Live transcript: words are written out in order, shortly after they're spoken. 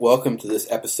Welcome to this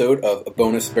episode of A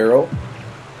Bonus Barrel.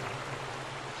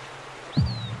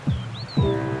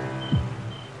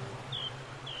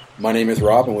 My name is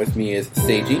Rob, and with me is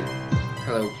Seiji.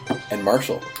 Hello. And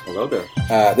Marshall. Hello there.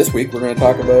 This week we're going to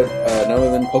talk about none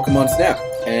other than Pokemon Snap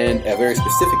and a very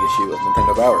specific issue of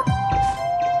Nintendo Power.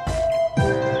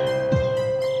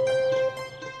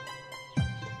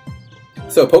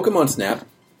 So, Pokemon Snap,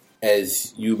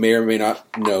 as you may or may not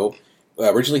know,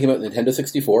 originally came out on Nintendo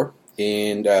 64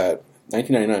 in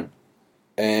 1999.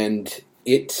 And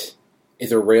it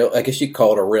is a rail, I guess you'd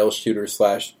call it a rail shooter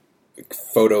slash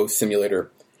photo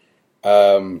simulator.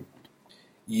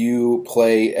 You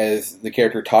play as the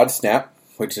character Todd Snap,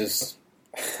 which is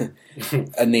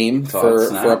a name for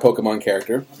a Pokemon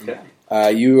character. Okay.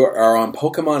 You are on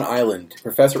Pokemon Island.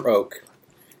 Professor Oak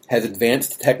has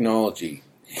advanced technology.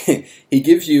 He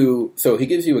gives you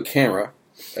a camera,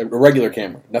 a regular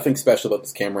camera, nothing special about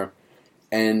this camera,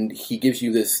 and he gives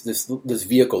you this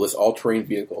vehicle, this all-terrain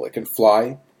vehicle. It can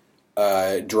fly,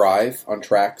 drive on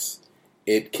tracks.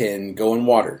 It can go in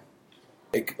water.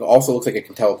 It also looks like it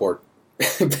can teleport,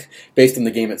 based on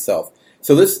the game itself.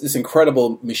 So this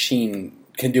incredible machine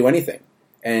can do anything,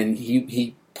 and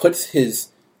he puts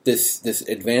this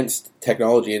advanced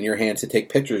technology in your hands to take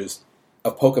pictures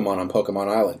of Pokemon on Pokemon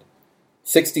Island.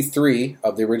 63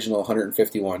 of the original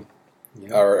 151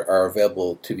 are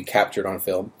available to be captured on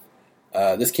film.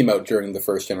 This came out during the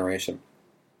first generation.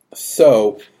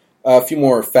 So, a few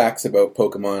more facts about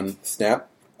Pokemon Snap.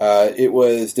 It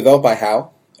was developed by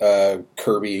HAL,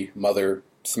 Kirby, Mother,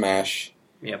 Smash.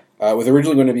 Yep. It was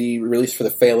originally going to be released for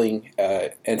the failing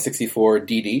N64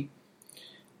 DD.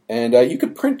 And you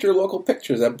could print your local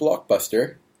pictures at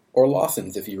Blockbuster or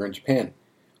Lawson's if you were in Japan,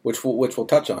 which we'll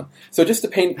touch on. So just to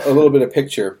paint a little bit of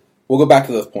picture, we'll go back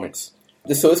to those points.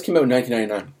 This came out in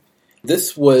 1999.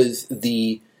 This was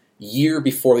the year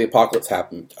before the apocalypse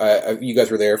happened. You guys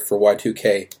were there for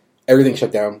Y2K. Everything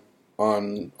shut down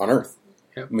on Earth.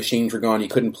 Yep. Machines were gone. You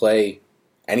couldn't play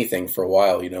anything for a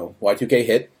while. Y2K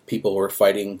hit. People were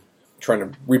fighting, trying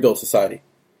to rebuild society.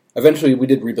 Eventually, we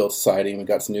did rebuild society, and we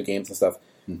got some new games and stuff.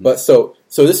 Mm-hmm. But so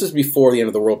this is before the end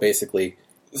of the world, basically.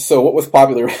 So what was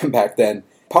popular back then?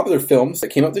 Popular films that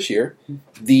came out this year.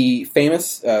 The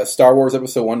famous Star Wars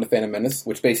Episode 1, The Phantom Menace,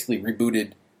 which basically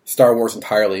rebooted Star Wars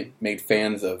entirely, made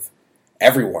fans of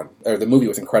everyone. The movie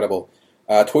was incredible.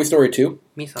 Toy Story 2.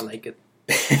 Me, I like it.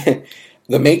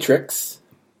 The Matrix,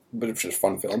 but it's just a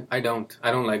fun film. I don't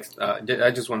like.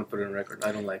 I just want to put it on record.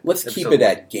 I don't like. Let's keep it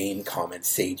at game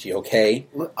comments, Seiji, okay?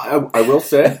 I will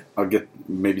say, I'll get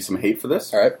maybe some hate for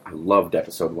this. All right. I loved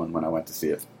Episode 1 when I went to see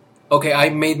it. Okay, I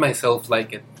made myself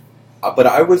like it. But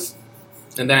I was...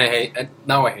 And then I hate it.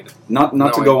 Now I hate it. Not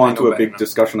to go on to a big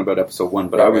discussion about Episode 1,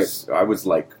 but right, I was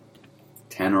like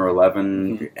 10 or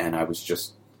 11, and I was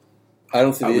just... I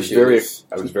don't see the issue.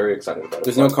 I was very excited about it.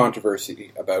 There's no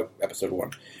controversy about Episode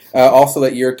 1. Also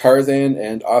that year, Tarzan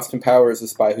and Austin Powers, The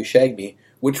Spy Who Shagged Me,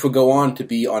 which would go on to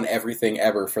be on everything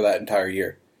ever for that entire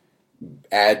year.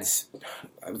 Ads,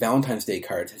 Valentine's Day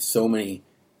cards, so many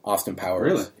Austin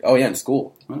Powers. Really? Oh yeah, in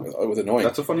school. Oh. It was annoying.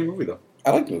 That's a funny movie, though. I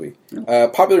like the movie. Yeah.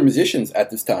 Popular musicians at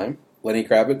this time, Lenny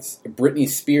Kravitz, Britney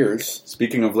Spears.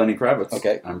 Speaking of Lenny Kravitz,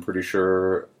 okay, I'm pretty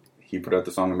sure he put out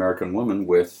the song American Woman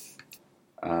with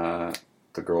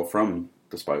the girl from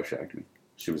The Spy Who Shagged Me.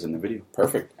 She was in the video.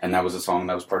 Perfect. And that was a song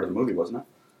that was part of the movie, wasn't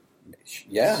it?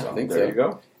 Yeah, I think so. There you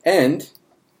go. And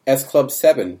S Club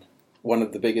 7, one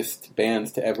of the biggest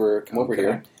bands to ever come over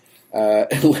here,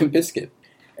 Limp Bizkit.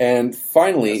 And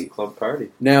finally, Club Party.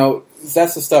 Now,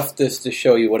 that's the stuff just to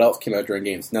show you what else came out during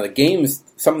games. Now,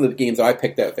 some of the games I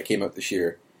picked out that came out this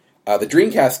year, the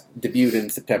Dreamcast debuted in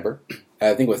September.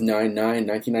 I think it was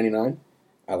 9/9/1999.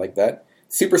 I like that.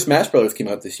 Super Smash Bros. Came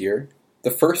out this year. The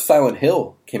first Silent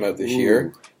Hill came out this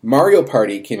year. Mario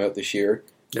Party came out this year.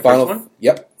 The first one?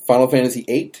 Yep. Final Fantasy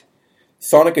VIII.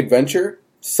 Sonic Adventure,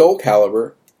 Soul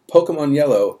Calibur, Pokemon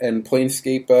Yellow, and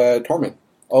Planescape Torment.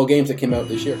 All games that came out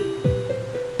this year.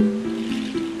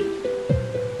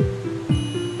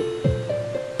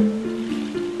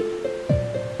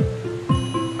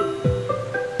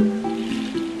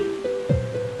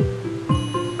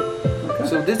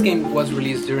 So this game was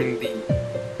released during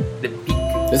the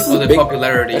peak This of is the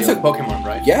popularity of a- Pokemon,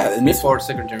 right? Yeah, and Before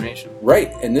second generation.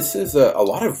 Right, and this is a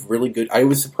lot of really good... I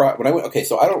was surprised... when I went. Okay,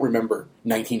 so I don't remember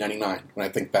 1999 when I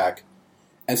think back.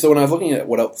 And so when I was looking at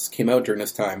what else came out during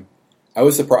this time, I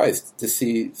was surprised to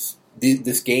see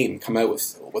this game come out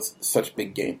with such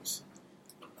big games.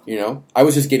 I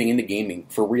was just getting into gaming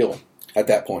for real at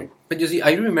that point. But you see,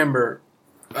 I remember...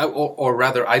 Or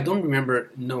rather, I don't remember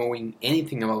knowing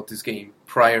anything about this game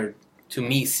prior to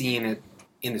me seeing it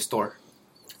in the store.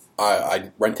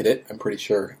 I rented it. I'm pretty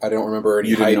sure. I don't remember any.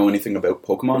 You didn't hype. know anything about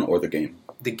Pokemon or the game?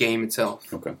 The game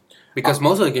itself. Okay. Because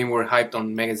most of the game were hyped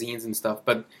on magazines and stuff,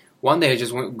 but one day I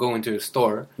just went go into a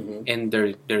store Mhm. and there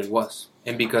it was.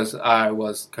 And because I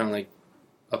was kind of like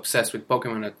obsessed with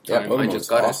Pokemon at the Yeah, time, Pokemon I was just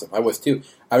got awesome. I was too.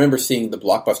 I remember seeing the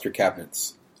Blockbuster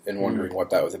cabinets and wondering what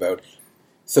that was about.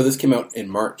 So this came out in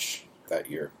March that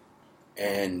year,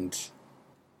 and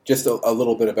just a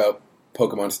little bit about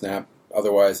Pokemon Snap.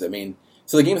 Otherwise, I mean,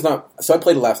 so the game's not. So I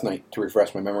played it last night to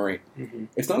refresh my memory. it. Mm-hmm.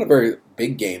 It's not a very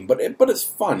big game, but it's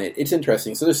fun. It's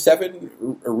interesting. So there's 7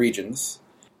 regions.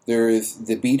 There is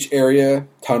the beach area,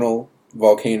 tunnel,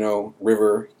 volcano,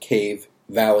 river, cave,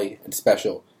 valley, and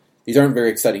special. These aren't very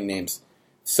exciting names.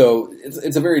 So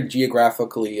it's a very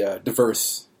geographically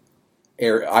diverse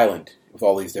island with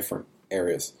all these different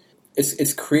areas.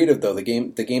 It's creative though. The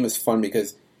game is fun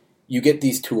because you get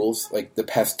these tools like the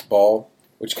pest ball,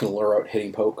 which can lure out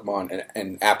hitting Pokemon,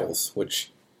 and apples,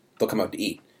 which they'll come out to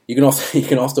eat. You can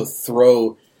also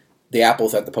throw the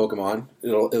apples at the Pokemon.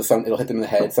 It'll hit them in the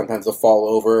head. Sometimes they'll fall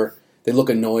over. They look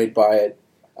annoyed by it.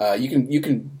 You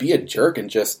can be a jerk and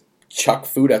just chuck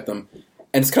food at them.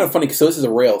 And it's kind of funny because this is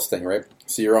a rails thing, right?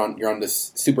 So you're on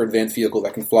this super advanced vehicle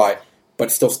that can fly,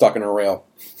 but still stuck in a rail.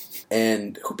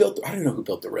 And I don't know who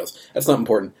built the rails. That's not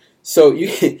important. So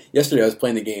yesterday I was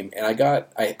playing the game and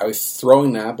I was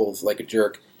throwing the apples like a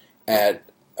jerk at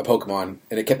a Pokemon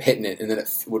and it kept hitting it and then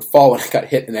it would fall when I got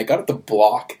hit and I got it to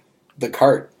block the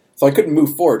cart. So I couldn't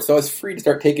move forward. So I was free to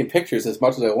start taking pictures as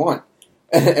much as I want.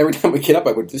 And every time we get up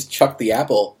I would just chuck the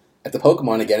apple at the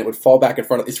Pokemon again. It would fall back in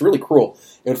front of... It's really cruel.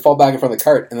 It would fall back in front of the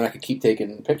cart and then I could keep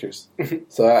taking pictures.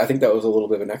 So I think that was a little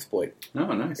bit of an exploit.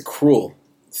 Oh, nice. A cruel,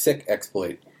 sick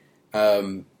exploit.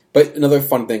 But another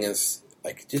fun thing is,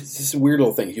 like, just weird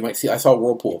little things. You might see, I saw a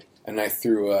whirlpool, and I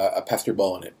threw a pester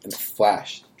ball in it, and it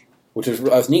flashed, which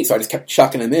was neat, so I just kept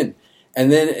chucking them in.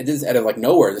 And then, it just out of, like,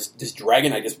 nowhere, this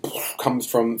dragon just comes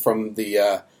from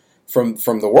the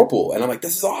whirlpool, and I'm like,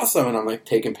 this is awesome, and I'm, like,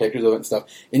 taking pictures of it and stuff.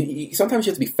 And sometimes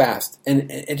you have to be fast, and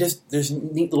there's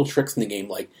neat little tricks in the game,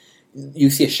 like, you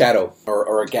see a shadow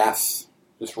or a gas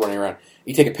just running around.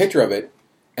 You take a picture of it,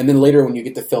 and then later when you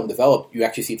get the film developed, you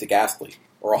actually see it's a Ghastly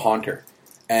or a Haunter.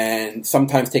 And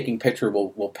sometimes taking a picture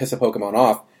will piss a Pokemon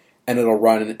off, and it'll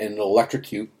run and it'll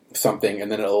electrocute something, and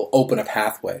then it'll open a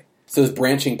pathway. So there's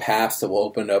branching paths that will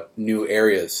open up new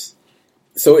areas.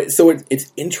 So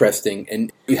it's interesting,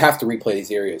 and you have to replay these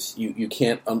areas. You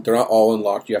can't, they're not all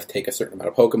unlocked. You have to take a certain amount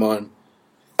of Pokemon.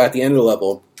 At the end of the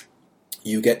level,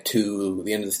 you get to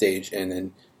the end of the stage, and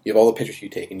then you have all the pictures you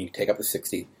take, and you take up to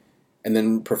 60. And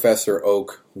then Professor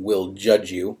Oak will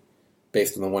judge you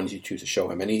based on the ones you choose to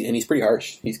show him. And he's pretty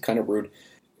harsh. He's kind of rude.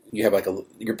 You have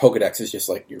your Pokedex is just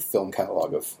like your film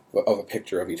catalog of a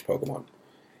picture of each Pokemon.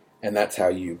 And that's how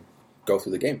you go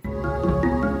through the game.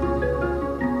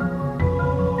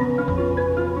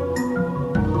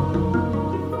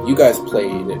 You guys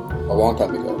played it a long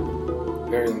time ago.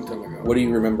 Very long time ago. What do you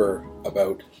remember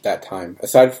about that time?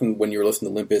 Aside from when you were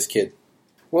listening to Limp Bizkit.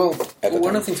 Well, At the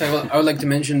one time. of the things I would like to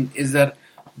mention is that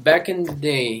back in the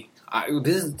day,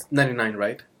 this is 99,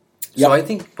 right? Yep. So I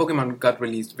think Pokemon got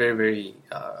released very, very...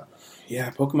 Yeah,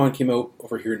 Pokemon came out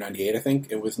over here in 98, I think.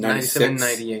 It was 97,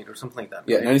 96. 98 or something like that.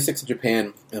 Yeah, right? 96 in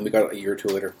Japan, and we got it a year or two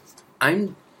later.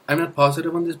 I'm not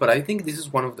positive on this, but I think this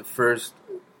is one of the first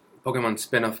Pokemon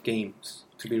spin-off games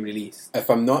to be released. If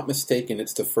I'm not mistaken,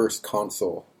 it's the first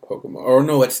console Pokemon. Or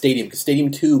no, it's Stadium, because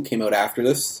Stadium 2 came out after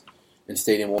this, and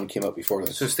Stadium 1 came out before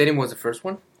this. So Stadium was the first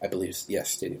one? I believe,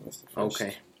 yes, Stadium was the first.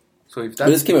 Okay. So if that's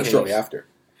But this came the out case, shortly after.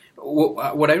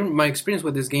 My experience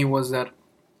with this game was that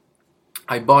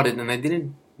I bought it and I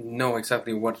didn't know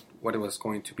exactly what it was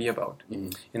going to be about. Mm-hmm.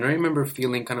 And I remember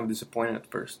feeling kind of disappointed at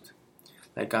first.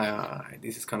 Like,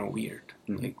 this is kind of weird.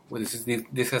 Mm-hmm. Like, well,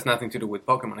 this has nothing to do with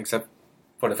Pokemon except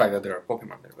for the fact that there are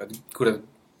Pokemon there. But it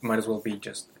might as well be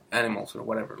just animals or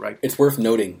whatever, right? It's worth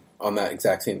noting on that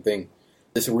exact same thing.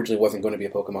 This originally wasn't going to be a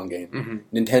Pokemon game.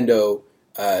 Mm-hmm. Nintendo...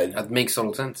 That makes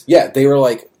total sense. Yeah, they were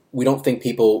like, we don't think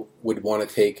people would want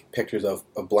to take pictures of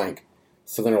blank.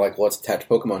 So then they're like, well, let's attach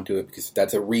Pokemon to it because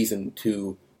that's a reason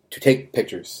to take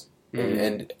pictures. Mm-hmm.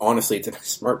 And honestly, it's a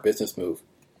smart business move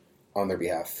on their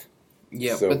behalf.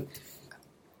 Yeah, So- but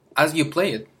as you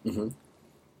play it, Mm-hmm.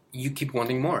 you keep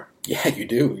wanting more. Yeah, you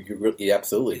do. Yeah,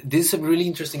 absolutely. This is a really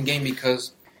interesting game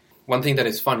because one thing that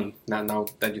is funny now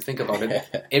that you think about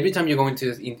it, every time you go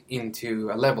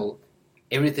into a level,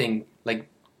 everything like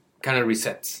kind of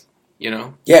resets. You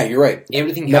know, Yeah, you're right.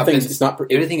 everything Nothing. happens. It's not.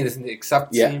 Everything is in the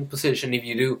exact Yeah. same position. If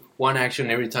you do one action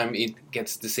every time, it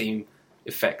gets the same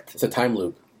effect. It's a time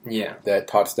loop Yeah, that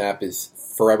Todd Snap is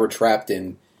forever trapped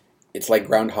in. It's like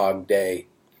Groundhog Day,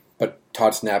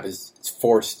 Todd Snap is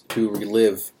forced to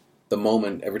relive the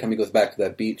moment every time he goes back to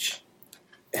that beach.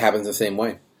 It happens the same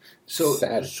way. So,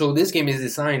 Sad. so this game is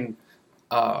designed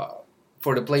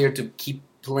for the player to keep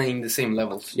playing the same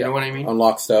levels. You know what I mean?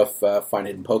 Unlock stuff, find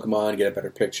hidden Pokemon, get a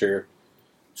better picture.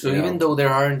 So even though there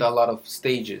aren't a lot of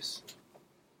stages,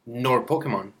 nor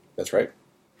Pokemon, That's right.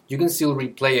 you can still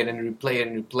replay it and replay it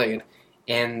and replay it,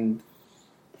 and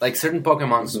like certain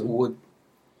Pokemons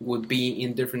would be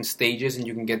in different stages, and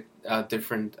you can get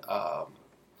different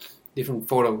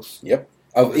photos. Yep.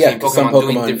 Of the same Pokemon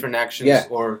doing different actions,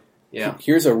 or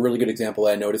Here's a really good example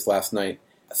that I noticed last night.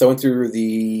 So I went through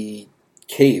the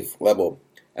cave level,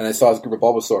 and I saw this group of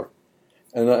Bulbasaur.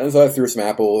 And so I threw some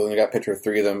apples, and I got a picture of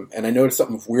 3 of them, and I noticed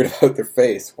something weird about their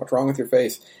face. What's wrong with your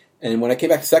face? And when I came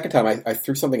back the second time, I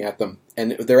threw something at them,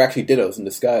 and they're actually Dittos in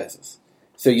disguises.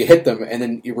 So you hit them, and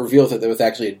then it reveals that there was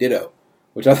actually a Ditto,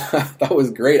 which I thought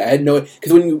was great. I had no...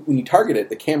 Because when you target it,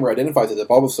 the camera identifies it as a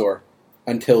Bulbasaur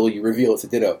until you reveal it's a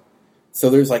Ditto. So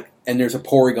there's a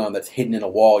Porygon that's hidden in a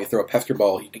wall. You throw a Pester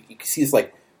Ball, you can see this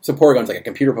so Porygon's like a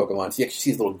computer Pokemon, so you actually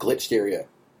see this little glitched area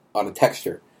on a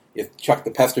texture. You chuck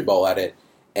the Pester Ball at it,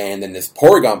 and then this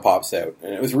Porygon pops out.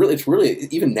 And it's really,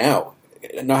 even now,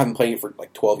 not having played it for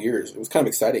 12 years, it was kind of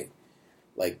exciting.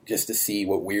 Just to see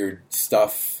what weird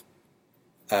stuff.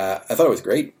 I thought it was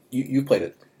great. You played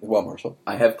it as well, Marshall.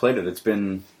 I have played it. It's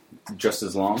been just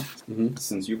as long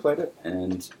since you played it,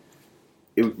 and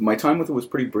my time with it was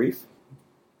pretty brief.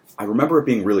 I remember it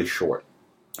being really short.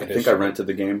 I think I rented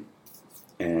the game,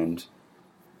 and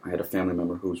I had a family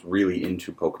member who was really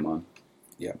into Pokemon.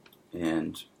 Yeah.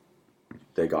 And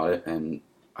they got it, and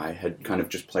I had kind of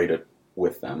just played it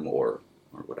with them or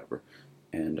whatever.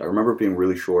 And I remember it being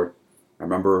really short. I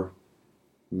remember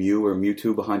Mew or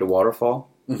Mewtwo behind a waterfall.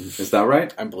 Is that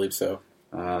right? I believe so.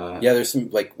 There's some,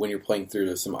 when you're playing through,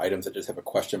 there's some items that just have a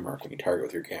question mark when you target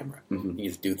with your camera. You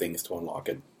just do things to unlock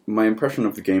it. My impression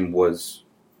of the game was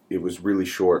it was really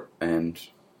short and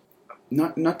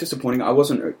not disappointing. I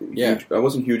wasn't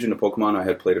huge into Pokemon. I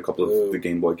had played a couple of the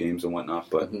Game Boy games and whatnot,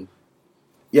 but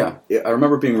I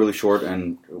remember it being really short.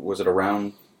 And was it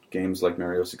around games like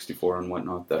Mario 64 and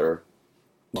whatnot that are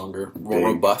longer, more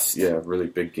robust? Yeah, really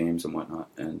big games and whatnot.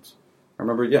 And I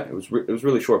remember, it was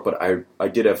really short, but I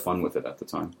did have fun with it at the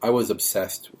time. I was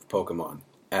obsessed with Pokemon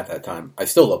at that time. I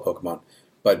still love Pokemon,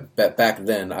 but back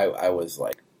then I was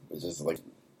just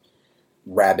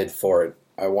rabid for it.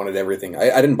 I wanted everything.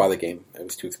 I didn't buy the game; it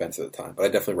was too expensive at the time. But I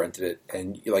definitely rented it,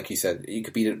 and like you said, you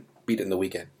could beat it in the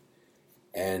weekend.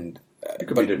 And you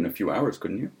could beat it in a few hours,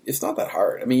 couldn't you? It's not that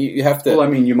hard. I mean, you have to. Well, I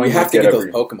mean, you have to get those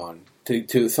Pokemon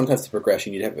to sometimes the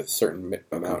progression. You'd have a certain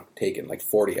amount taken,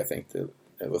 40, I think.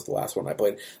 It was the last one I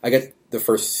played. I got the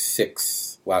first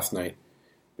 6 last night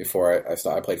before I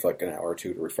stopped. I played for an hour or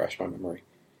 2 to refresh my memory.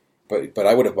 But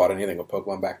I would have bought anything with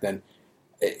Pokemon back then.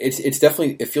 It's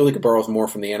definitely, it feels like it borrows more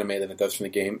from the anime than it does from the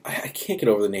game. I can't get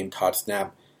over the name Todd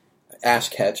Snap, Ash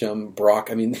Ketchum, Brock.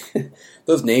 I mean,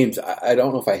 those names, I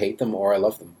don't know if I hate them or I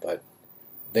love them, but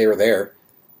they were there.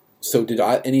 So did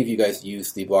any of you guys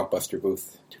use the Blockbuster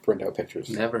booth to print out pictures?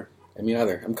 Never. I mean,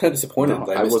 either. I'm kind of disappointed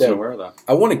that I missed wasn't out. aware of that.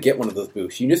 I want to get one of those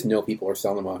booths. You just know people are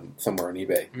selling them somewhere on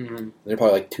eBay. They're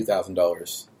probably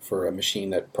 $2,000 for a machine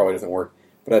that probably doesn't work.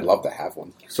 But I'd love to have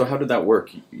one. So how did that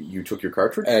work? You took your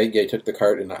cartridge? I took the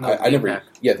cart and I never. Pack.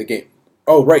 Yeah, the game.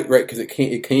 Oh, right, because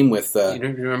it came with. You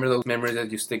remember those memories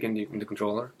that you stick in the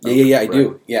controller? Yeah, I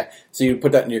do. Yeah, so you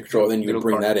put that in your controller, then you would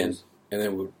bring that in, and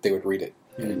then they would read it.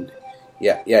 And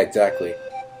yeah, exactly.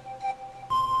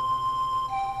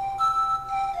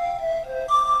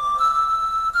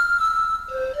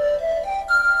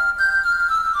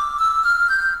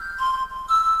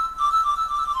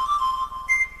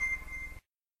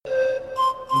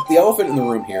 The elephant in the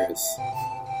room here is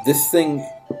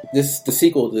the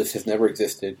sequel to this has never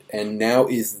existed, and now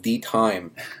is the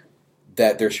time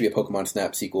that there should be a Pokemon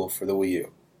Snap sequel for the Wii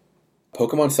U.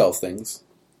 Pokemon sells things,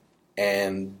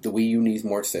 and the Wii U needs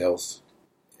more sales.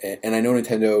 And I know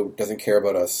Nintendo doesn't care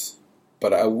about us,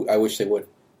 but I wish they would.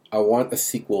 I want a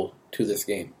sequel to this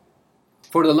game.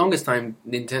 For the longest time,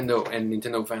 Nintendo and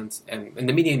Nintendo fans and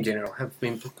the media in general have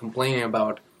been complaining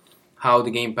about how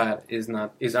the gamepad is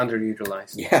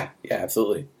underutilized. Yeah,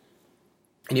 absolutely.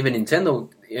 And even Nintendo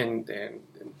in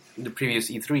the previous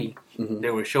E3,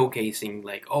 they were showcasing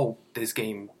this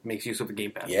game makes use of the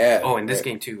gamepad. Yeah. Oh, and this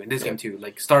game too, and this game too.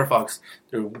 Like Star Fox,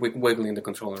 they're wiggling the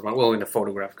controller around. Well, in the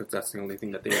photograph, because that's the only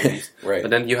thing that they released. Right.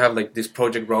 But then you have this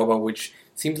Project Robot, which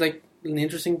seems like an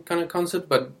interesting kind of concept,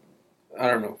 but I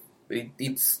don't know.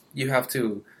 It's you have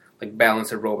to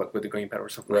balance a robot with the gamepad or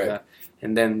something like that.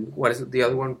 And then, what is it, the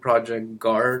other one? Project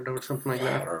Guard or something like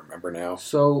that? I don't remember now.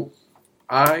 So,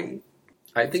 I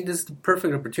I think this is the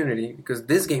perfect opportunity because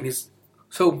this game is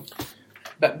so.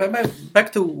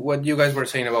 Back to what you guys were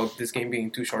saying about this game being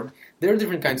too short. There are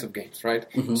different kinds of games, right?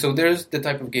 Mm-hmm. So there's the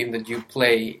type of game that you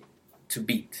play to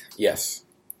beat. Yes.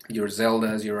 Your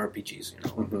Zeldas, your RPGs.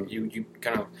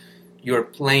 Mm-hmm. You're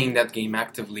playing that game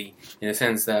actively in a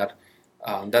sense that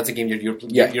that's a game that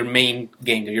your main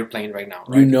game that you're playing right now.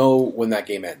 Right? You know when that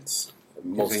game ends,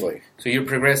 mostly. So you're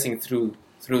progressing through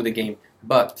the game,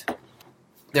 but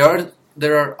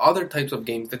there are other types of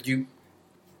games that you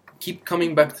keep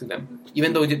coming back to them,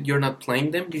 even though you're not playing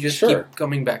them. You just keep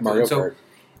coming back Mario to them. So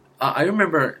I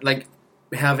remember like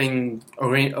having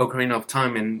Ocarina of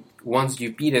Time, and once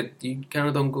you beat it, you kind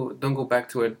of don't go back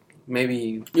to it.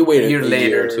 Maybe you wait a year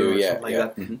later or two, or something like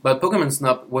that. Mm-hmm. But Pokemon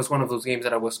Snap was one of those games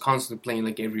that I was constantly playing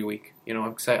like every week. You know,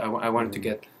 because I wanted to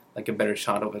get like a better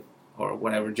shot of it or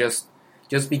whatever. Just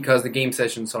because the game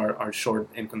sessions are short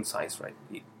and concise, right?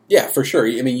 Yeah, for sure.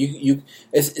 I mean,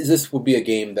 this would be a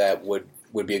game that would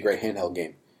be a great handheld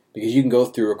game because you can go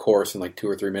through a course in like 2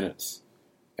 or 3 minutes,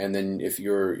 and then if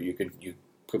you could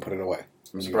put it away.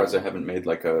 I'm surprised I haven't made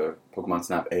like a Pokemon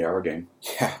Snap AR game.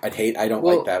 Yeah, I don't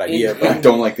like that idea. I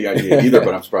don't like the idea either,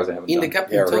 but I'm surprised I haven't in done the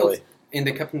Captain Toad really. In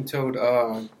the Captain Toad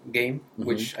game, mm-hmm.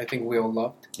 which I think we all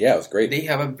loved. Yeah, it was great. They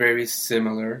have a very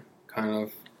similar kind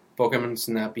of Pokemon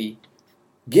Snappy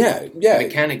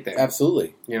mechanic there.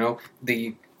 Absolutely. You know,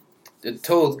 the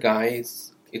Toad guy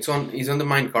he's on the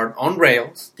minecart on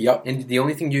rails. Yep. And the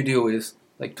only thing you do is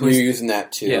like twist. You're using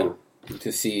that to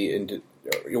see and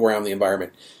around the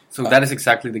environment. So that is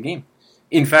exactly the game.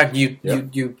 In fact, you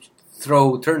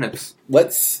throw turnips.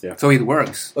 So it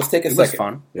works. Let's take a second. Was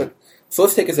fun. Yeah. So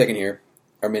let's take a second here,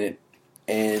 or a minute,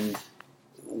 and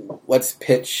let's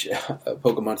pitch a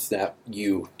Pokemon Snap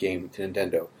U game to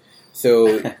Nintendo.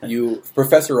 So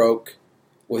Professor Oak,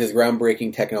 with his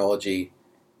groundbreaking technology,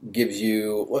 gives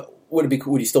you. Would it be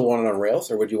cool? Would you still want it on rails,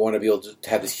 or would you want to be able to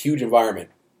have this huge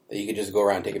environment that you could just go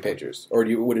around taking pictures, or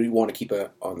would you want to keep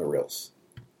it on the rails?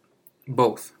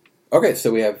 Both. Okay,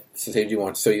 so we have stages you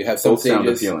want. So you have some both stages. Sound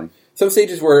appealing. Some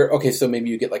stages where so maybe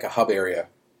you get like a hub area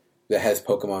that has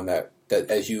Pokemon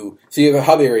that you have a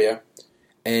hub area,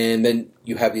 and then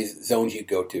you have these zones you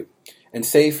go to. And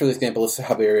say, for example, this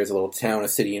hub area is a little town, a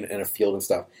city, and a field and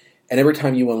stuff. And every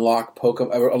time you unlock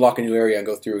a new area and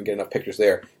go through and get enough pictures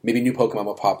there, maybe new Pokemon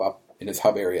will pop up in this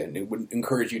hub area, and it would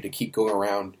encourage you to keep going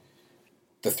around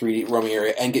the 3D roaming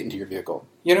area and get into your vehicle.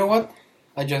 You know what?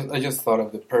 I just thought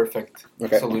of the perfect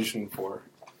solution for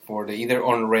the either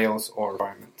on rails or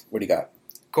environment. What do you got?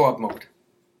 Co-op mode.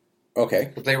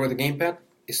 Okay. The player with the gamepad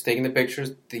is taking the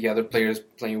pictures. The other player is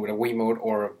playing with a Wiimote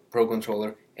or a Pro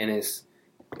Controller and is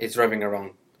driving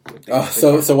around.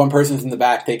 So one person's in the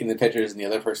back taking the pictures and the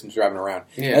other person's driving around.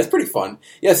 Yeah, that's pretty fun.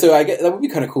 Yeah, so I get that would be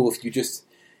kind of cool if you just.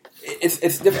 It's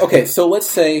different. Okay, so let's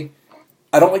say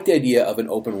I don't like the idea of an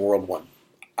open world one.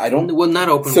 I don't. Well, not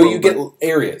open. So world, you get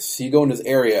areas. So you go in this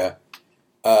area.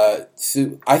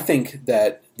 So I think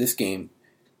that this game,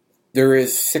 there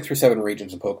is 6 or 7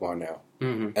 regions in Pokemon now,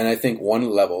 and I think one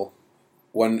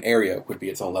area would be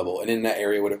its own level, and in that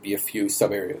area would be a few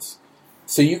sub areas.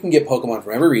 So you can get Pokemon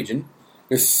from every region.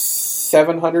 There's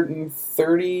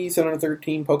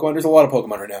 713 Pokemon. There's a lot of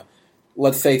Pokemon right now.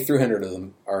 Let's say 300 of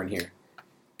them are in here,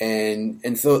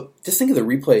 and so just think of the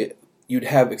replay. You'd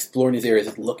have exploring these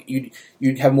areas. Look,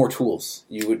 you'd have more tools.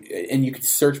 You could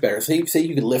search better. Say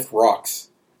you could lift rocks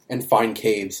and find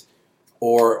caves,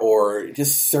 or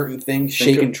just certain things,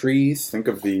 shaking trees. Think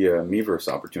of the Miiverse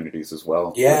opportunities as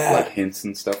well. Yeah, with, like hints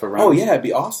and stuff around. Oh yeah, it'd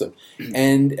be awesome.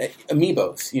 And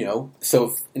amiibos,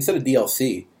 So instead of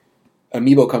DLC,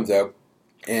 amiibo comes out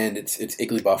and it's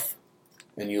Igglybuff,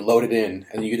 and you load it in,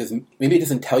 and maybe it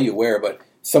doesn't tell you where, but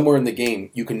somewhere in the game,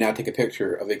 you can now take a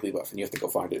picture of Igglybuff, and you have to go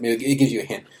find it. I mean, it gives you a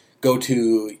hint. Go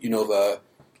to, the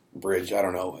bridge, I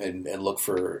don't know, and look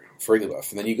for Igglybuff.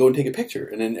 And then you go and take a picture.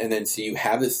 And then so you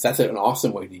have this. That's an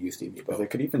awesome way to use the Amiibo. They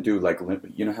could even do,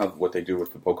 what they do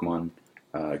with the Pokemon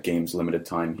games, limited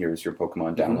time, here's your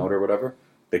Pokemon download or whatever.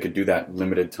 They could do that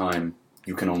limited time.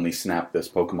 You can only snap this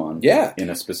Pokemon in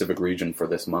a specific region for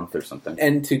this month or something.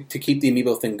 And to keep the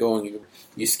Amiibo thing going,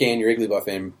 you scan your Igglybuff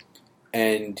in,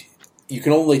 and you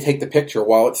can only take the picture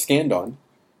while it's scanned on.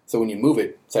 So when you move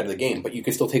it inside of the game, but you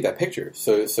can still take that picture.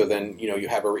 So then you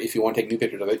have if you want to take new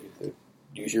pictures of it,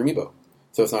 use your Amiibo.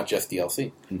 So it's not just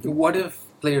DLC. Mm-hmm. What if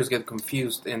players get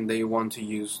confused and they want to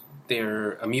use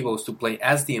their Amiibos to play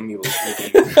as the Amiibos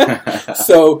in the game?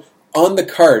 So on the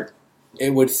cart,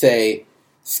 it would say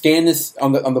scan this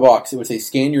on the box. It would say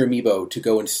scan your Amiibo to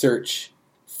go and search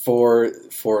for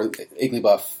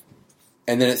Igglybuff,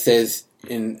 and then it says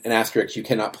in an asterisk, you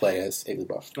cannot play as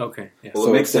Igglybuff. Okay. Yeah. Well, So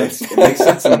it makes sense. It makes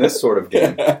sense in this sort of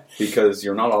game because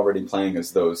you're not already playing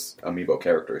as those amiibo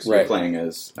characters. You're Right. playing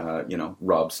as,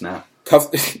 Rob Snap.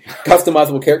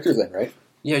 Customizable characters then, right?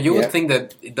 Yeah, you would think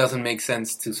that it doesn't make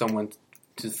sense to someone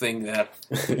to think that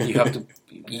you have to.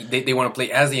 They want to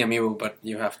play as the amiibo, but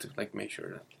you have to make sure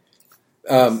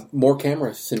that. More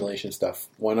camera simulation stuff.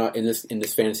 Why not in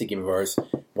this fantasy game of ours?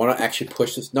 Why not actually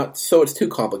push this? Not so it's too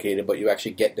complicated, but you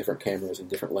actually get different cameras and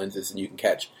different lenses, and you can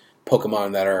catch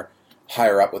Pokemon that are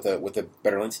higher up with a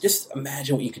better lens. Just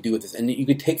imagine what you could do with this, and you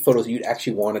could take photos you'd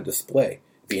actually want to display,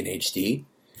 be in HD.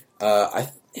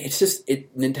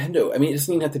 Nintendo. I mean, it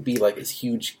doesn't even have to be this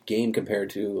huge game compared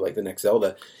to the next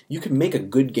Zelda. You can make a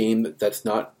good game that's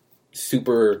not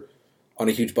super on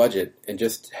a huge budget and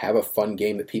just have a fun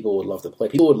game that people would love to play.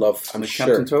 People would love, I'm sure.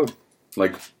 Captain Toad.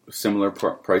 Similar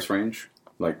price range.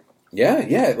 Yeah,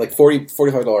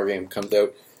 $45 game comes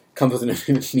with an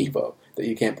amiibo that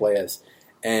you can't play as.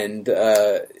 And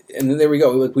then there we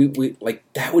go. We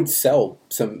that would sell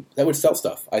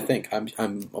stuff. I think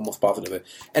I'm almost positive of it.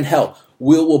 And hell,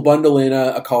 we'll bundle in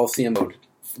a Coliseum mode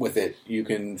with it. You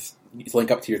can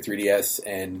link up to your 3DS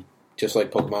and just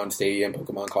like Pokemon Stadium,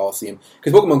 Pokemon Coliseum,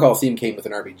 because Pokemon Coliseum came with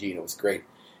an RPG and it was great.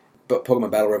 But Pokemon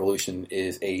Battle Revolution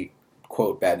is a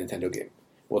quote bad Nintendo game.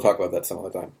 We'll talk about that some other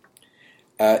time.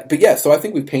 But yeah, so I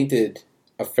think we've painted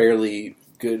a fairly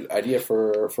good idea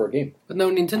for a game. But no,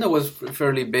 Nintendo was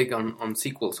fairly big on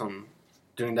sequels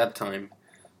during that time.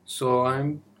 So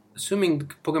I'm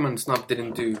assuming Pokemon Snap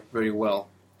didn't do very well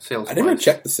sales-wise. I never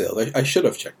checked the sales. I should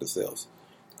have checked the sales.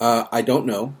 I don't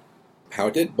know how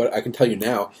it did, but I can tell you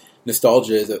now,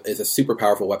 nostalgia is a super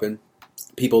powerful weapon.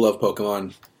 People love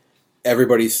Pokemon.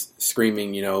 Everybody's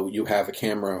screaming, you have a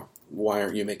camera. Why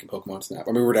aren't you making Pokemon Snap?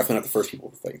 I mean, we're definitely not the first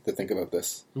people to think about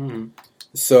this. Mm-hmm.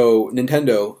 So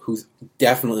Nintendo, who's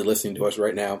definitely listening to us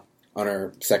right now on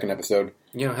our second episode.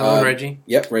 Yeah, hello, Reggie.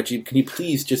 Yep, Reggie. Can you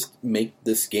please just make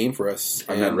this game for us?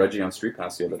 I met Reggie on Street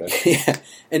Pass the other day. Yeah,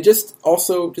 and just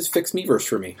fix Miiverse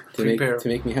for me to make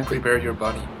me happy. Prepare your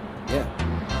body. Yeah.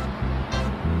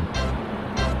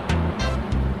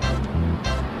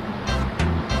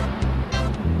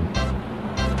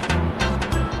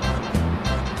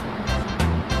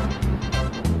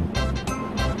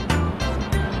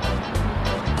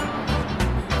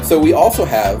 So we also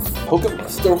have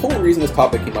Pokemon. The whole reason this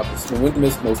topic came up is when we went to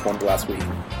Miss Most Wanted last week.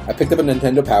 I picked up a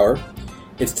Nintendo Power.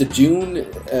 It's the June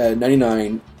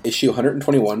 99 issue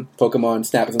 121. Pokemon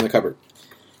Snap is in the cupboard.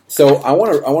 So I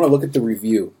want to look at the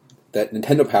review that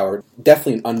Nintendo Power,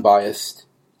 definitely an unbiased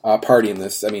party in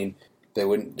this. I mean, they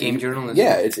wouldn't game journalism.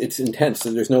 Yeah, it's intense.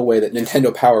 So there's no way that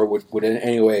Nintendo Power would in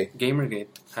any way. Gamergate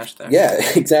hashtag. Yeah,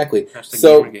 exactly. Hashtag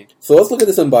Gamergate. So let's look at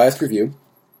this unbiased review,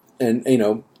 and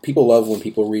people love when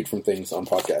people read from things on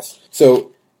podcasts.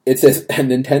 So it says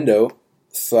Nintendo /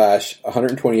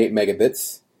 128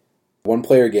 megabits,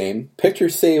 one-player game,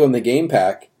 pictures save on the game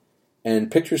pack,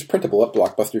 and pictures printable at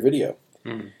Blockbuster Video.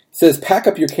 Mm. It says pack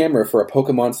up your camera for a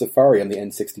Pokemon Safari on the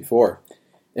N64.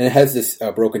 And it has this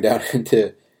broken down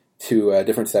into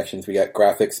different sections. We got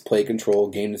graphics, play control,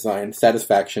 game design,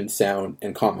 satisfaction, sound,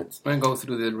 and comments. I'm going to go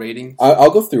through the ratings. I'll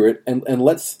go through it, and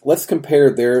let's compare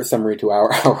their summary to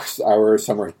our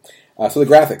summary. So the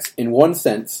graphics. In one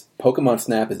sense, Pokemon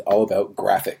Snap is all about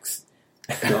graphics.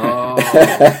 Oh.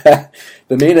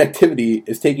 The main activity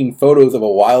is taking photos of a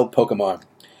wild Pokemon.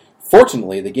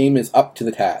 Fortunately, the game is up to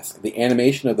the task. The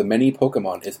animation of the many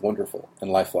Pokemon is wonderful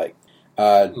and lifelike.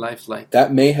 Lifelike.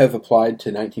 That may have applied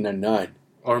to 1999.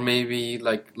 Or maybe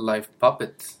live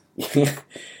puppets.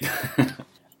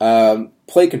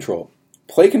 Play control.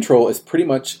 Play control is pretty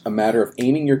much a matter of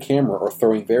aiming your camera or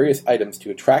throwing various items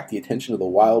to attract the attention of the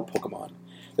wild Pokemon.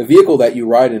 The vehicle that you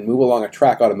ride and move along a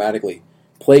track automatically.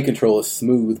 Play control is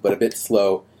smooth but a bit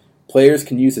slow. Players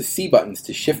can use the C buttons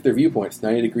to shift their viewpoints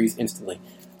 90 degrees instantly.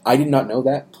 I did not know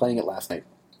that playing it last night.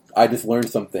 I just learned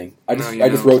something. I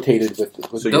just rotated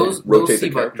with so you rotate the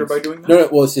character by doing that? No,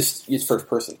 well, it's first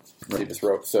person. Right. You just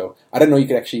wrote. So I didn't know you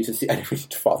could actually use the C. I never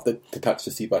thought to touch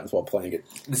the C buttons while playing it.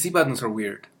 The C buttons are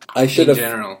weird. I should have. In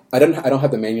general, I don't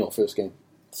have the manual for this game.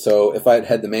 So if I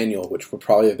had the manual, which would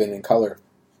probably have been in color,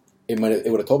 it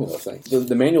would have told me those things.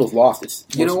 The manual is lost. It's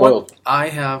spoiled. What?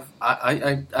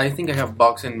 I think I have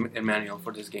box and manual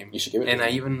for this game. You should give it. And I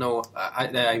even know.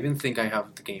 I even think I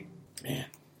have the game. Man.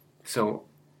 So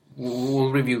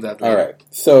we'll review that later. All right.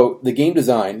 So the game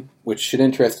design, which should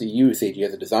interest you, Seiji,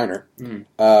 as a designer,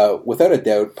 without a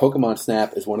doubt, Pokemon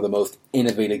Snap is one of the most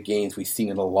innovative games we've seen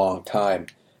in a long time.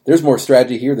 There's more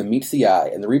strategy here than meets the eye,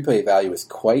 and the replay value is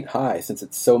quite high since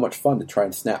it's so much fun to try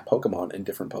and snap Pokemon in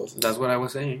different poses. That's what I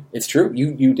was saying. It's true.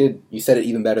 You said it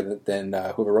even better than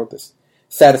whoever wrote this.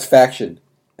 Satisfaction.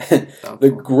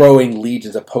 The growing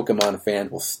legions of Pokemon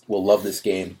fans will love this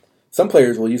game. Some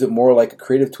players will use it more like a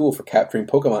creative tool for capturing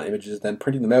Pokemon images than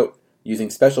printing them out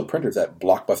using special printers at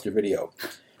Blockbuster Video.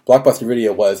 Blockbuster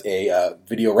Video was a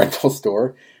video rental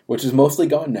store, which is mostly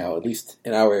gone now. At least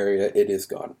in our area, it is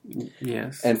gone.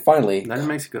 Yes. And finally... Not in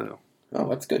Mexico, though. Oh,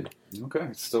 that's good. Okay.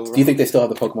 It's still Do you think they still have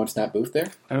the Pokemon Snap booth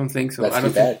there? I don't think so. That's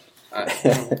too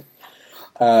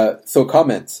bad. So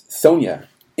comments. Sonia.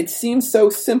 It seems so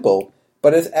simple,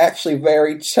 but it's actually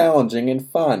very challenging and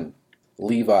fun.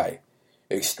 Levi.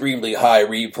 Extremely high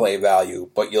replay value,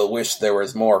 but you'll wish there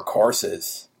was more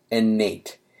courses. And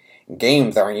Nate.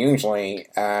 Games are usually,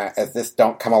 as this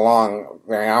don't come along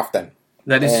very often.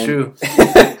 That is true.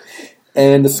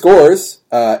 And the scores,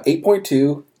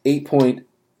 8.2, 8,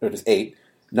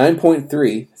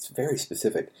 9.3, it's very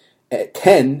specific, at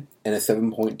 10, and a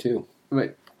 7.2.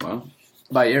 Wait. Wow.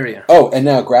 By area. Oh, and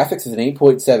now graphics is an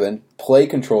 8.7, play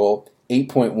control,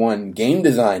 8.1, game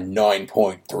design,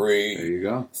 9.3. There you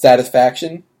go.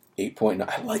 Satisfaction, 8.9.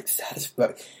 I like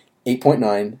satisfaction.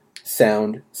 8.9.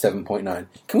 Sound, 7.9.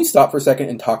 Can we stop for a second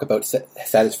and talk about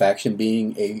satisfaction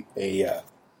being a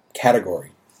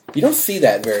category? You don't see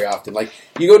that very often. Like,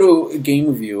 you go to a game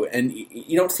review and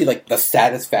you don't see, like, the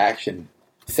satisfaction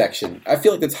section. I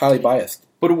feel like that's highly biased.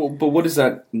 But what is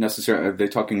that necessarily? Are they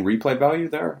talking replay value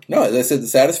there? No, as I said, the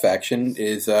satisfaction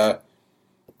is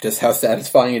just how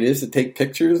satisfying it is to take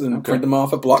pictures and print them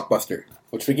off at Blockbuster,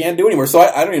 which we can't do anymore. So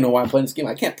I don't even know why I'm playing this game.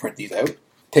 I can't print these out.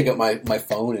 Take out my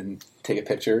phone and take a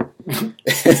picture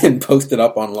and post it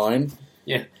up online.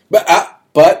 Yeah.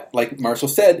 But like Marshall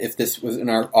said, if this was in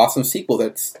our awesome sequel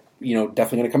that's,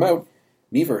 definitely going to come out,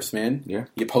 Miiverse, man. Yeah.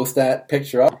 You post that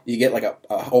picture up, you get like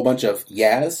a whole bunch of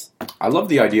yaz. I love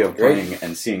the idea of playing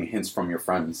and seeing hints from your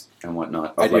friends and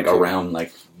whatnot. Of, like around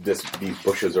like these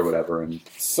bushes or whatever. And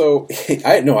so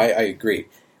I agree.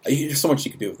 There's so much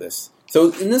you can do with this.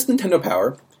 So in this Nintendo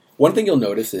Power, one thing you'll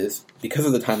notice is, because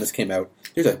of the time this came out,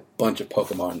 there's a bunch of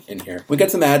Pokemon in here. We got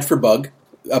some ads for Bug's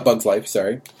Life,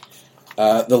 sorry.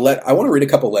 I want to read a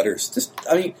couple letters.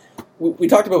 We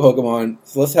talked about Pokemon,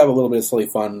 so let's have a little bit of silly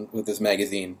fun with this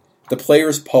magazine. The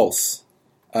Player's Pulse.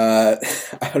 I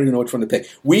don't even know which one to pick.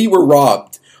 We were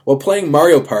robbed. While playing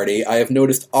Mario Party, I have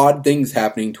noticed odd things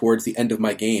happening towards the end of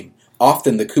my game.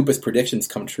 Often the Koopa's predictions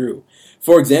come true.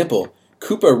 For example,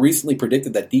 Koopa recently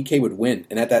predicted that DK would win,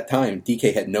 and at that time,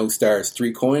 DK had no stars,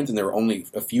 3 coins, and there were only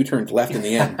a few turns left in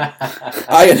the end.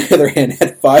 I, on the other hand,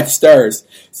 had 5 stars,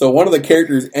 so one of the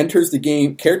characters enters the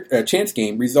game, chance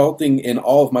game, resulting in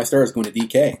all of my stars going to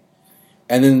DK.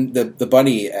 And then the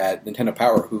buddy at Nintendo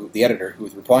Power, the editor, who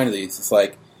was replying to these, is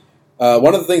like,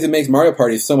 one of the things that makes Mario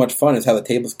Party so much fun is how the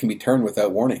tables can be turned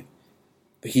without warning.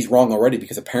 But he's wrong already,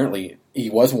 because apparently he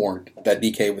was warned that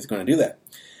DK was going to do that.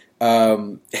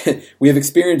 We have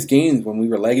experienced games when we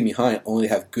were lagging behind only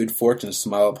to have good fortune to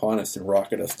smile upon us and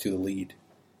rocket us to the lead.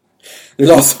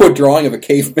 There's also a drawing of a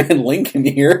caveman Link in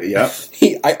here. Yeah.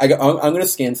 I'm going to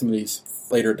scan some of these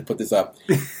later to put this up.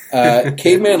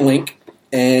 Caveman Link,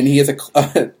 and he has a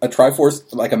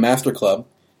Triforce, like a Master Club,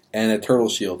 and a Turtle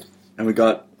Shield. And we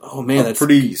got that's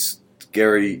pretty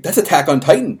scary. That's Attack on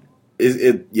Titan.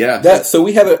 Yeah. So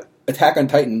we have a Attack on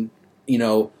Titan,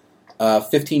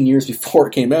 15 years before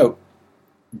it came out.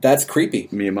 That's creepy.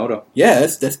 Miyamoto. Yeah,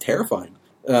 that's terrifying.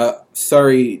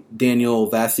 Sorry, Daniel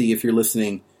Vassie, if you're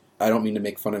listening. I don't mean to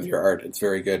make fun of your art. It's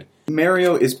very good.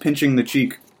 Mario is pinching the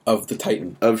cheek of the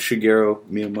Titan. Of Shigeru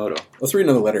Miyamoto. Let's read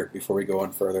another letter before we go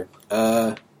on further.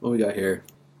 What we got here?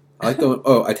 I like the...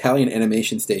 Italian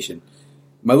Animation Station.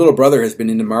 My little brother has been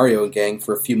into Mario Gang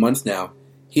for a few months now.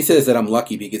 He says that I'm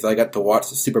lucky because I got to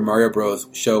watch the Super Mario Bros.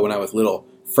 Show when I was little.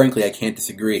 Frankly, I can't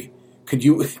disagree. Could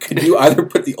you either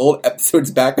put the old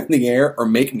episodes back in the air or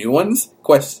make new ones?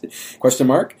 Question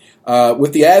mark.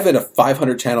 With the advent of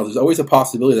 500 channels, there's always a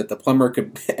possibility that the plumber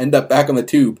could end up back on the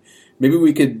tube. Maybe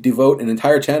we could devote an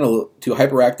entire channel to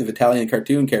hyperactive Italian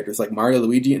cartoon characters like Mario,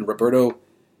 Luigi, and Roberto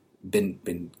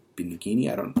Benigni.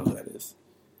 I don't know who that is.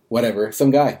 Whatever.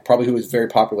 Some guy, probably who was very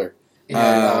popular.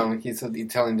 Yeah, he's an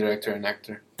Italian director and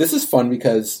actor. This is fun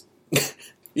because...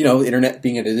 the internet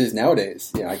being it is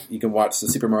nowadays, you can watch the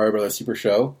Super Mario Bros. Super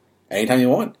Show anytime you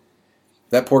want.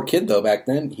 That poor kid, though, back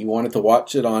then, he wanted to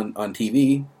watch it on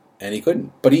TV, and he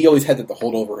couldn't. But he always had to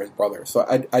hold over his brother, so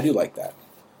I do like that.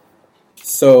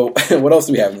 So, what else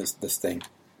do we have in this thing?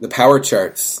 The power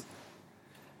charts.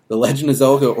 The Legend of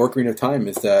Zelda Ocarina of Time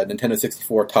is Nintendo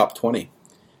 64 Top 20.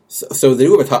 So they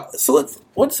do have a top. So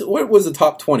what was the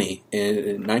top 20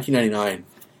 in 1999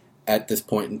 at this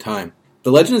point in time?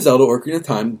 The Legend of Zelda: Ocarina of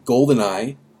Time,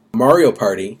 GoldenEye, Mario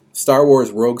Party, Star Wars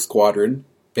Rogue Squadron,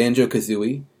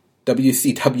 Banjo-Kazooie,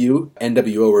 WCW,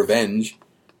 NWO Revenge,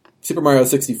 Super Mario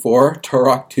 64,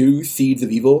 Turok 2, Seeds of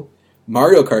Evil,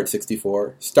 Mario Kart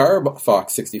 64, Star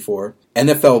Fox 64,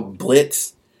 NFL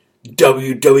Blitz,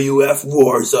 WWF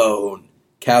Warzone,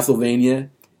 Castlevania,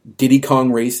 Diddy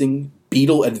Kong Racing,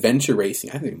 Beetle Adventure Racing,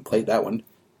 I haven't even played that one,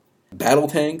 Battle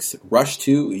Tanks, Rush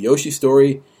 2, Yoshi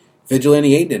Story,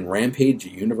 Vigilante 8, and Rampage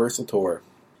Universal Tour.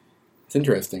 It's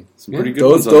interesting. Some pretty good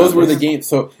ones. Those were the games.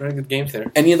 So very good games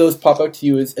there. Any of those pop out to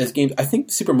you as games? I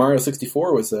think Super Mario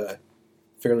 64 was a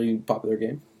fairly popular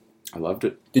game. I loved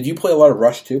it. Did you play a lot of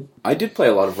Rush 2? I did play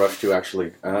a lot of Rush 2,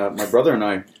 actually. My brother and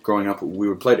I, growing up, we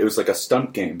would play it. It was like a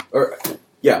stunt game.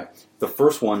 The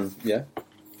first one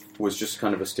was just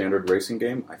kind of a standard racing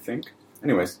game, I think.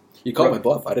 Anyways. You called my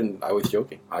bluff. I was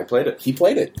joking. I played it. He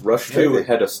played it. Rush 2, it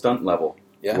had a stunt level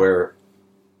where,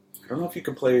 I don't know if you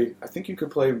could play, I think you could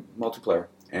play multiplayer,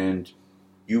 and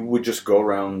you would just go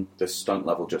around the stunt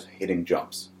level just hitting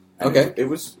jumps. And It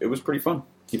was pretty fun.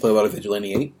 Do you play a lot of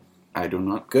Vigilante 8? I do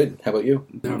not. Good. How about you?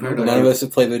 None of us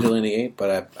have played Vigilante 8,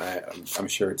 but I'm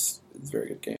sure it's a very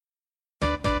good game.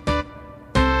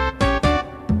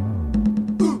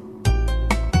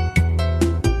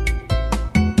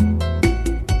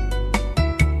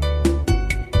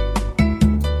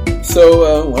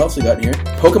 So, what else we got in here?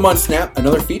 Pokemon Snap,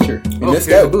 another feature. You missed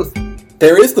out. The booth.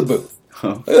 There is the booth.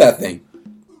 Huh. Look at that thing.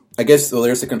 I guess,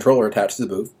 there's a controller attached to the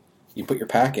booth. You put your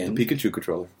pack in. The Pikachu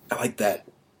controller. I like that.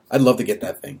 I'd love to get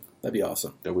that thing. That'd be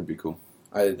awesome. That would be cool.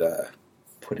 I'd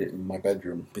put it in my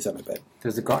bedroom, beside my bed.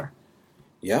 There's a car.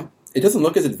 Yeah. It doesn't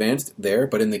look as advanced there,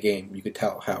 but in the game, you could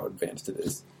tell how advanced it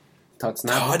is. Todd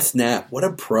Snap. Todd Snap. What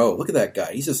a pro. Look at that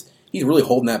guy. He's really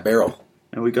holding that barrel.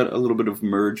 And we got a little bit of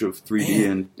merge of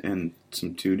 3D and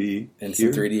some 2D. And some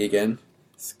 3D again.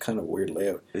 It's kind of a weird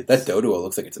layout. That Doduo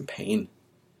looks like it's in pain.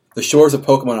 The shores of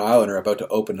Pokemon Island are about to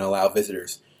open and allow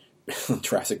visitors.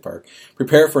 Jurassic Park.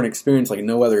 Prepare for an experience like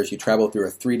no other as you travel through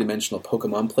a three-dimensional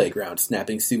Pokemon playground,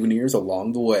 snapping souvenirs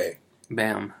along the way.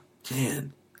 Bam.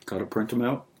 Man. Gotta print them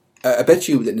out. I bet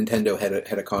you that Nintendo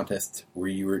had a contest where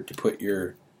you were to put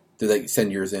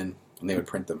send yours in, and they would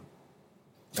print them.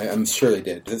 I'm sure they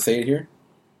did. Does it say it here?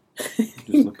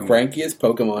 Crankiest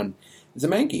Pokemon is a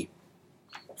Mankey.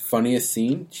 Funniest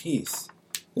scene? Jeez.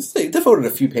 They devoted a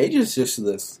few pages just to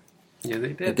this. Yeah,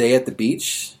 they did. A day at the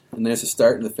beach, and there's a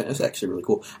start and the finish. That's actually really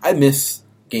cool. I miss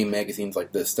game magazines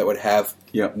like this that would have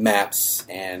maps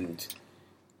and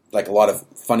like a lot of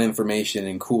fun information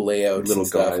and cool layouts, little and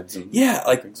stuff. guides, and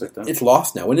things like that. It's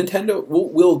lost now. When Nintendo,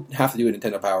 we'll have to do a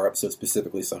Nintendo Power episode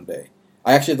specifically someday.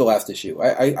 I actually had the last issue.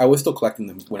 I was still collecting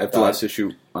them when I have the last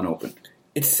issue unopened.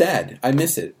 It's sad. I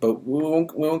miss it, but we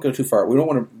won't go too far. We don't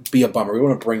want to be a bummer. We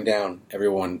want to bring down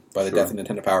everyone by the death of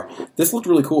Nintendo Power. This looked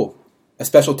really cool. A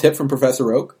special tip from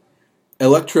Professor Oak.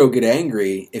 Electro get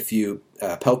angry if you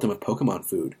pelt them with Pokemon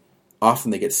food.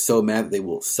 Often they get so mad that they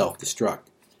will self-destruct.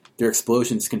 Their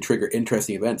explosions can trigger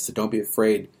interesting events, so don't be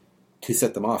afraid to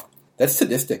set them off. That's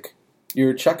sadistic.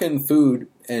 You're chucking food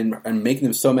and making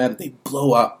them so mad that they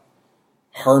blow up,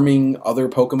 harming other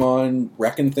Pokemon,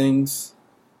 wrecking things.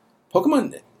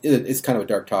 Pokemon is kind of a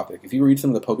dark topic. If you read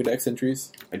some of the Pokedex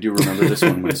entries... I do remember this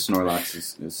one when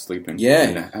Snorlax is sleeping. Yeah.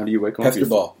 And how do you wake him Pester up?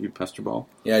 Ball. You Pester Ball?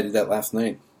 Yeah, I did that last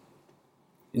night.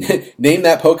 Name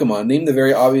that Pokemon. Name the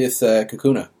very obvious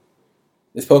Kakuna.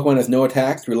 This Pokemon has no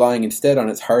attacks, relying instead on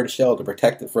its hard shell to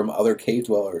protect it from other cave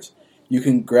dwellers. You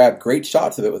can grab great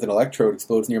shots of it with an electrode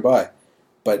explodes nearby,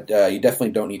 but you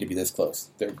definitely don't need to be this close.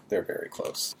 They're very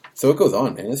close. So it goes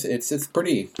on, man. It's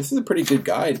pretty. This is a pretty good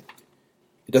guide.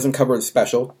 It doesn't cover the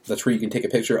special. That's where you can take a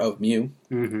picture of Mew.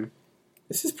 Mm-hmm.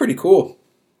 This is pretty cool.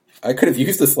 I could have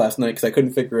used this last night because I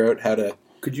couldn't figure out how to.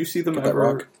 Could you see them get that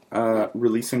rock.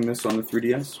 Releasing this on the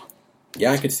 3DS?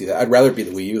 Yeah, I could see that. I'd rather be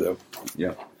the Wii U though.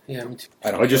 Yeah. Yeah, me too.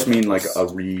 I just mean like a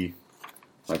upscale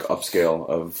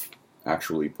of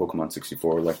actually Pokemon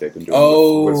 64, like they've been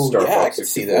doing with Star Fox I could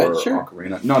see that. Sure.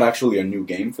 Ocarina. Not actually a new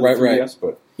game for the 3DS,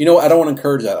 but you know, I don't want to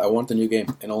encourage that. I want the new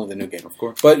game and only the new game, of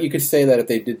course. But you could say that if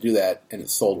they did do that and it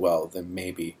sold well, then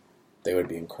maybe they would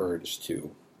be encouraged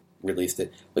to release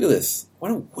it. Look at this!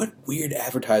 What weird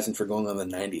advertising for going on in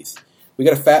the 90s. We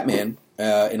got a fat man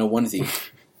in a onesie,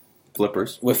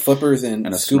 flippers with flippers and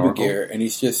a scuba snorkel. gear, and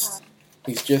he's just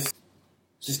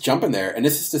jumping there. And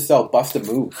this is to sell Bust a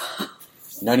Move.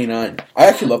 99. I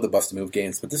actually love the Bust a Move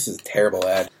games, but this is a terrible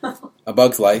ad. A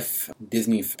Bug's Life,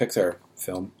 Disney Pixar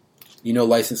film.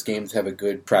 Licensed games have a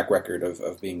good track record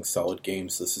of being solid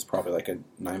games. So this is probably like a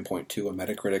 9.2 on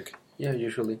Metacritic. Yeah,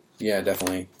 usually. Yeah,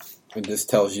 definitely. And this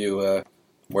tells you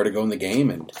where to go in the game,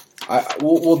 and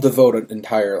we'll devote an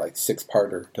entire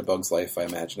 6-parter to Bug's Life, I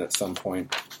imagine, at some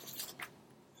point.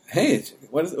 Hey,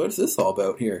 what is this all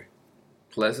about here?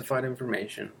 Classified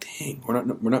information. Dang, we're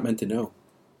not meant to know.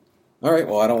 All right,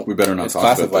 well We better not it's talk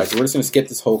classified. about this. So we're just going to skip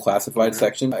this whole classified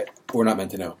section. We're not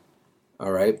meant to know.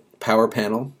 All right, Power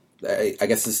Panel. I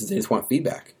guess they just want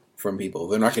feedback from people.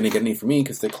 They're not going to get any from me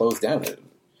because they closed down it.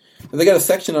 They got a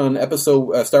section on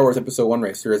Star Wars Episode 1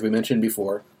 Racer, as we mentioned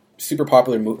before. Super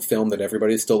popular film that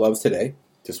everybody still loves today.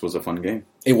 This was a fun game.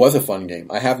 It was a fun game.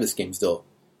 I have this game still.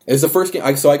 It was the first game.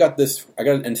 I got an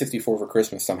N64 for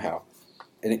Christmas somehow,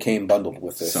 and it came bundled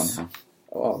with this. Somehow.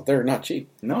 Well, they're not cheap.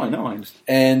 No, I know.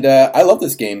 And I love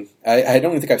this game. I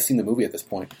don't even think I've seen the movie at this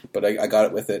point, but I got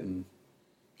it with it. And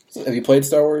have you played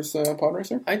Star Wars Pod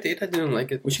Racer? I did. I didn't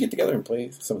like it. We should get together and play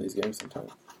some of these games sometime.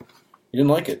 You didn't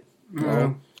like it? No.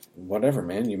 Well, whatever,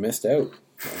 man. You missed out.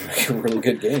 A really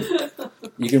good game.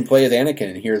 You can play as Anakin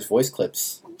and hear his voice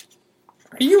clips.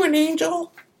 Are you an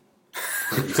angel?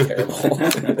 He's terrible.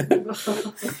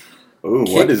 Ooh,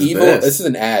 what is evil, this? This is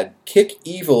an ad. Kick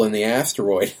evil in the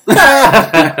asteroid.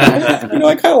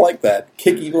 I kind of like that.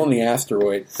 Kick evil in the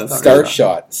asteroid.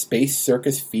 Starshot. Space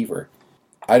Circus Fever.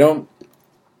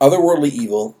 Otherworldly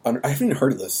Evil. I haven't even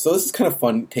heard of this. So this is kind of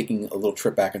fun taking a little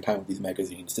trip back in time with these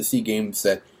magazines to see games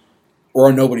that were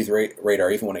on nobody's radar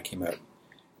even when it came out.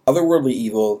 Otherworldly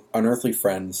Evil, Unearthly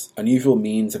Friends, Unusual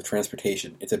Means of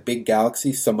Transportation. It's a big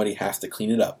galaxy, somebody has to clean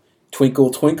it up.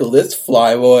 Twinkle, twinkle, this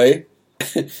flyboy.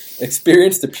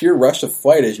 Experience the pure rush of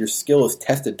flight as your skill is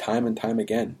tested time and time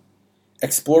again.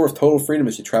 Explore with total freedom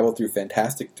as you travel through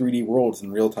fantastic 3D worlds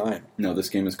in real time. No, this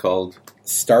game is called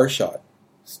Starshot.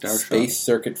 Space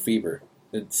Circuit Fever.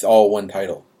 It's all one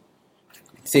title.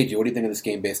 Seiji, what do you think of this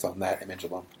game based on that image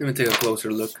alone? Let me take a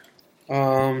closer look.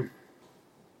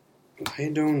 I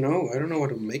don't know. I don't know what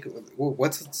to make of it.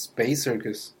 What's a space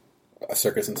circus? A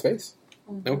circus in space.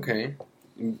 Okay.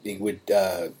 It would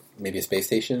maybe a space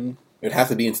station. It would have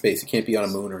to be in space. It can't be on a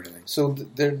moon or anything. So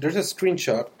there's a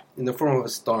screenshot in the form of a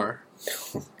star.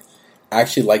 I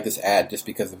actually like this ad just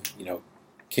because of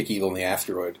Kick Evil in the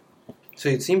asteroid. So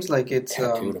it seems like it's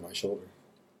tattooed on my shoulder.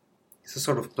 It's a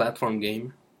sort of platform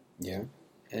game. Yeah.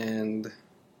 And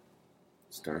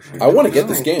Starship. I want to get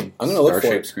this game. I'm going to look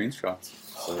for it. Screenshots.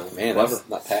 Oh, man, that's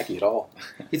not tacky at all.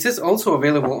 It says also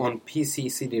available on PC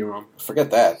CD-ROM.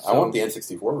 Forget that. I want the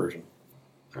N64 version.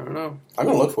 I don't know. I'm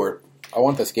going to look for it. I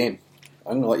want this game.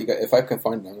 I'm going to let you guys, if I can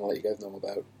find it, I'm going to let you guys know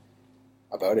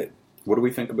about it. What do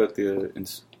we think about the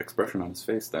expression on his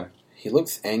face there? He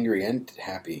looks angry and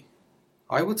happy.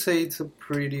 I would say it's a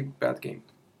pretty bad game.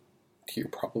 You're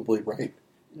probably right.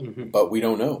 Mm-hmm. But we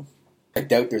don't know. I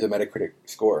doubt there's a Metacritic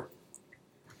score.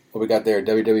 What we got there?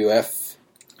 WWF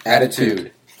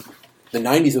Attitude. The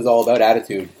 90s was all about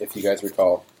attitude, if you guys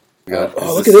recall.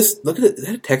 Look at this. Look at it. Is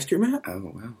that a texture map?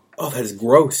 Oh, wow. Oh, that is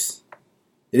gross.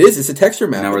 It is. It's a texture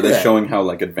map. Now, are they showing how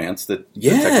advanced the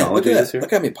technology is here?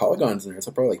 Look how many polygons in there. It's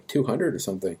probably 200 or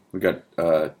something. We got.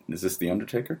 Is this the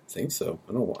Undertaker? I think so.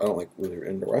 I don't like really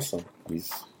into wrestling.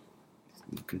 He's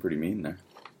looking pretty mean there.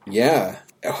 Yeah,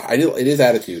 it is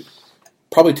attitude.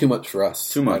 Probably too much for us.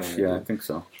 Too much. Yeah, I think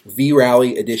so.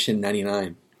 V-Rally Edition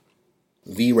 99.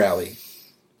 V-Rally.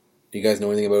 Do you guys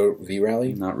know anything about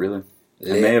V-Rally? Not really.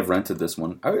 I may have rented this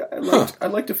one. I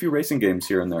liked a few racing games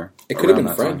here and there. It could have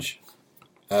been French.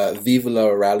 Vive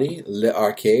le Rally, Le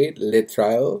Arcade, Le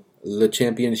Trial, Le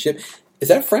Championship. Is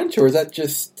that French or is that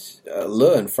just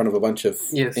Le in front of a bunch of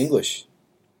English?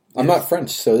 I'm not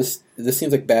French, so this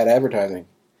seems like bad advertising.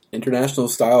 International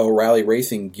style rally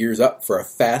racing gears up for a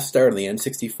fast start on the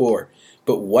N64.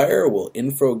 But where will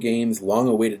Infogames'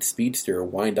 long-awaited speedster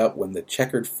wind up when the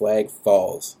checkered flag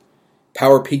falls?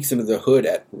 Power peeks into the hood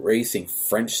at racing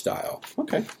French style.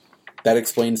 Okay. That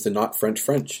explains the not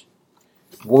French.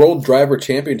 World Driver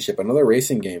Championship, another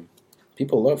racing game.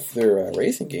 People loved their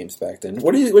racing games back then.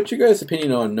 What's your guys'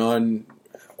 opinion on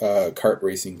non-kart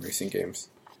racing games?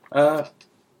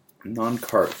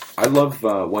 Non-kart. I love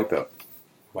Wipeout.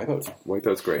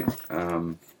 Wipeout's great.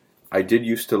 I did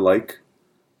used to like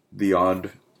the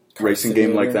odd racing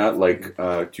game like that.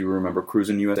 Do you remember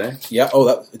Cruisin' USA? Yeah.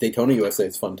 Oh, Daytona USA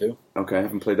is fun too. Okay, I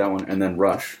haven't played that one. And then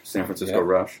Rush, San Francisco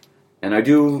Rush. And I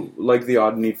do like the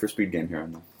odd Need for Speed game here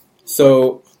and there.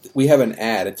 So we have an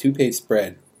ad, a 2-page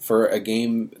spread for a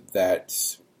game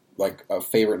that's like a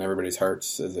favorite in everybody's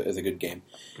hearts as a good game.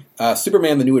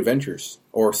 Superman: The New Adventures,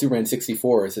 or Superman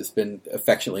 64, as it's been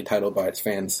affectionately titled by its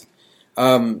fans.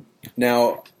 Now,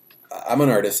 I'm an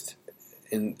artist,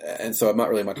 and so I'm not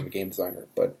really much of a game designer,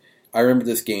 but I remember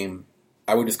this game.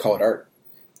 I would just call it art,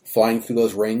 flying through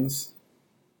those rings,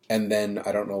 and then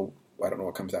I don't know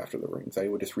what comes after the rings. I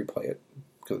would just replay it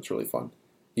because it's really fun.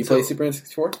 You play Super Nintendo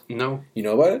 64? No. You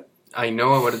know about it? I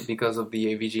know about it because of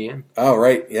the AVGN. Oh,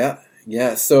 right.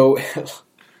 Yeah. So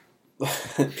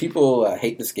people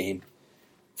hate this game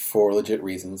for legit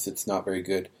reasons. It's not very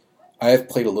good. I have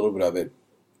played a little bit of it.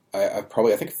 I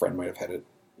think a friend might have had it,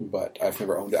 but I've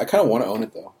never owned it. I kind of want to own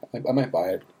it, though. I might buy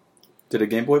it. Did a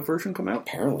Game Boy version come out?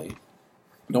 Apparently.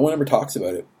 No one ever talks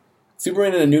about it.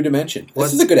 Superman in a New Dimension.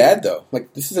 This is a good ad, though.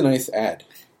 Like, this is a nice ad.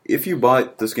 If you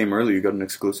bought this game early, you got an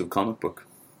exclusive comic book.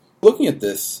 Looking at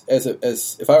this, as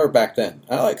if I were back then,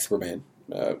 I like Superman,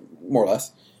 more or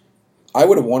less. I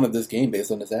would have wanted this game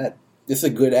based on this ad. This is a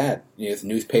good ad. It's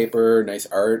newspaper, nice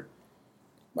art.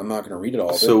 I'm not going to read it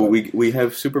all. So we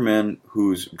have Superman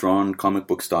who's drawn comic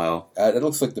book style. It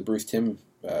looks like the Bruce Timm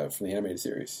from the animated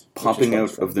series. Popping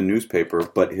out of the newspaper,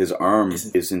 but his arm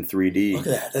is in 3D. Look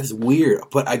at that. That's weird,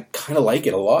 but I kind of like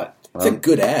it a lot. It's a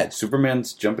good ad.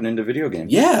 Superman's jumping into video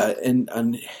games. Yeah,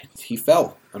 and he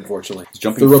fell, unfortunately. He's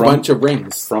jumping through a bunch of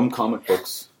rings. From comic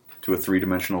books to a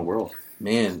three-dimensional world.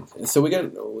 Man, so we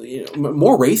got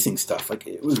more racing stuff. Like,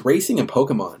 it was racing and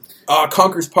Pokemon.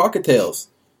 Conker's Pocket Tales.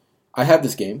 I have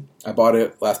this game. I bought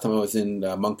it last time I was in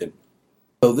Moncton.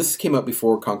 So this came out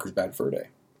before Conker's Bad Fur Day.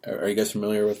 Are you guys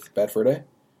familiar with Bad Fur Day?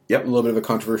 Yep. A little bit of a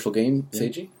controversial game,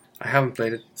 Seiji? I haven't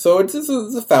played it. So it's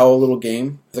a foul little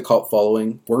game. It's a cult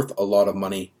following, worth a lot of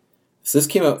money. So this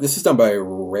came out. This is done by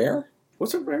Rare.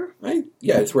 Was it Rare?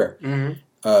 Yeah, it's Rare.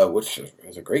 Mm-hmm. Which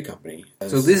is a great company.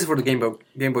 So this is for the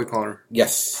Game Boy Color.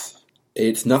 Yes,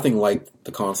 it's nothing like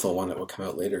the console one that will come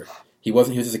out later. He was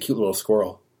just a cute little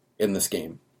squirrel in this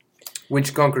game.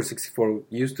 Which Conquer 64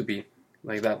 used to be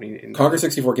like that. Conquer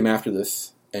 64 came after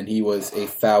this, and he was a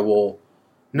foul.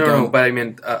 No, but I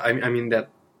mean that.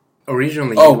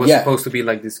 Originally, it was supposed to be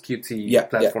like this cutesy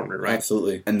platformer, right?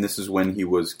 Absolutely. And this is when he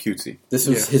was cutesy. This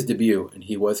was his debut, and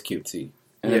he was cutesy.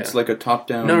 And it's like a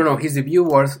top-down... No. His debut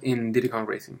was in Diddy Kong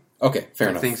Racing. Okay, fair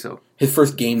enough. I think so. His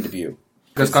first game debut.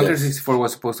 Because Conquer 64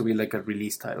 was supposed to be like a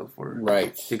release title for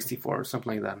 64 or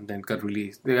something like that, and then it got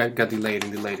released. It got delayed.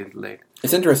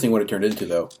 It's interesting what it turned into,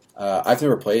 though. I've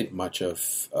never played much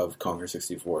of Conquer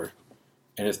 64,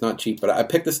 and it's not cheap, but I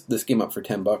picked this game up for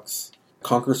 $10.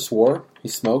 Conker swore, he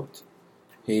smoked,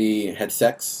 he had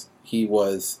sex, he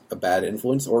was a bad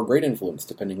influence or a great influence,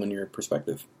 depending on your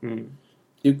perspective. Mm.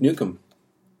 Duke Nukem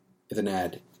is an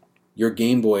ad. Your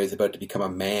Game Boy is about to become a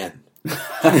man.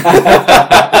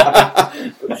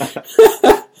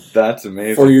 That's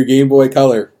amazing. For your Game Boy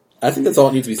Color. I think that's all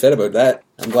that needs to be said about that.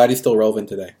 I'm glad he's still relevant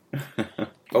today.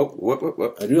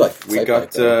 What? I do like we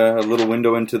got a little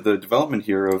window into the development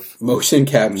here of motion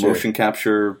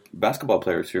capture basketball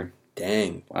players here.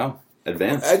 Dang! Wow,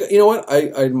 advanced. You know what? I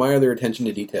admire their attention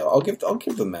to detail. I'll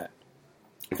give them that.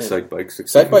 Excitebike 64.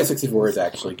 Excitebike 64 is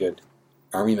actually good.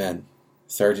 Army Men,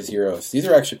 Sarge's Heroes. These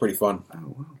are actually pretty fun.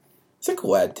 Oh wow! It's a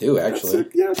cool ad too. Actually,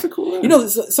 it's a cool ad. You know,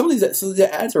 some of these the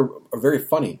ads are very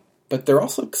funny, but they're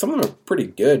also some of them are pretty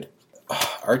good.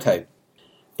 R-Type.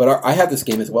 But I have this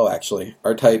game as well, actually.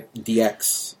 R-Type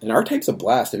DX. And R-Type's a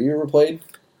blast. Have you ever played?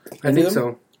 I think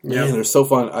so. Yeah, they're so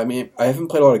fun. I mean, I haven't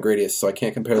played a lot of Gradius, so I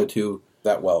can't compare the two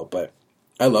that well. But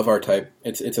I love R-Type.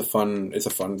 It's a fun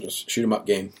just shoot 'em up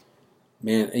game.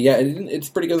 Man, yeah, it's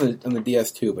pretty good on the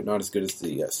DS too, but not as good as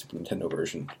the Super Nintendo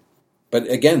version. But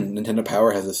again, Nintendo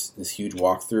Power has this huge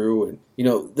walkthrough, and you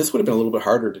know this would have been a little bit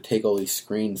harder to take all these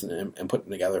screens and put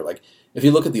them together. Like if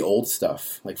you look at the old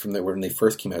stuff, like from when they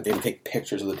first came out, they would take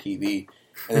pictures of the TV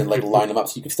and then like line them up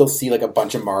so you could still see like a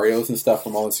bunch of Marios and stuff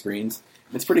from all the screens.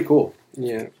 It's pretty cool.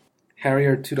 Yeah,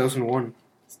 Harrier 2001.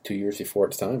 It's 2 years before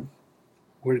its time.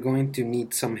 We're going to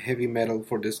need some heavy metal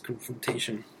for this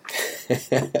confrontation.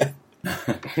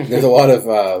 There's a lot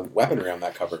of weaponry on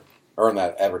that cover or on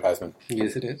that advertisement.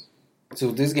 Yes, it is. So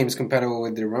this game is compatible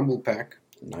with the Rumble Pack.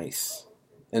 Nice.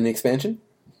 And the expansion?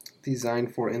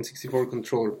 Designed for N64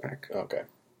 controller pack. Okay.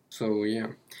 So yeah,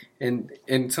 and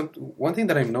one thing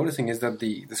that I'm noticing is that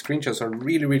the screenshots are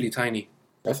really, really tiny.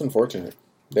 That's unfortunate.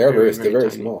 They're very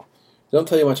small. They don't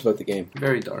tell you much about the game.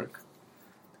 Very dark.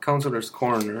 Counselor's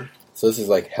Corner. So this is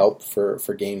like help for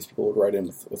games people would write in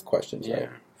with questions, right? Yeah,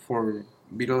 for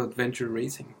Beetle Adventure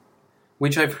Racing,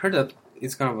 which I've heard that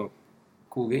it's kind of a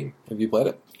cool game. Have you played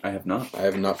it? I have not. I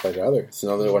have not played it either. It's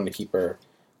another one to keep our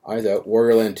eyes out.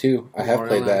 Wario Land 2. I have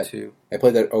played that. 2. I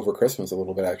played that over Christmas a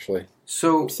little bit, actually.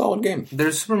 So solid game.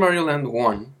 There's Super Mario Land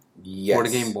 1 for the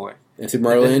Game Boy. And Super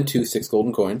Mario Land 2, 6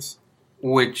 golden coins.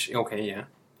 Which, okay, yeah.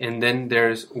 And then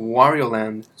there's Wario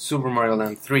Land, Super Mario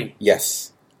Land 3.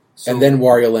 Yes. So, and then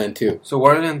Wario Land 2, So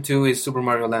Wario Land 2 is Super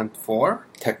Mario Land 4?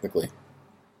 technically.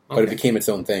 But it became its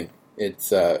own thing.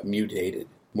 It's mutated.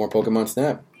 More Pokemon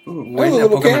Snap. Ooh, Win a a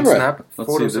little Pokemon camera. Snap let's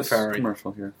Photo see this Safari.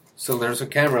 commercial here. So there's a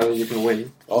camera that you can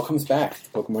win. All comes back.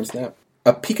 Pokemon Snap.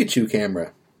 A Pikachu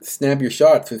camera. Snap your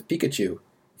shots with Pikachu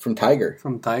from Tiger.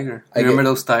 From Tiger. I Remember get-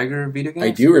 those Tiger video games?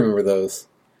 I do remember those.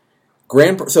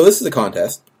 So this is a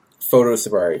contest. Photo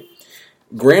Safari.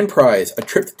 Grand prize, a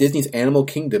trip to Disney's Animal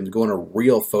Kingdom to go on a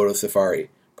real photo safari.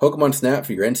 Pokemon Snap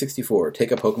for your N64.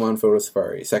 Take a Pokemon photo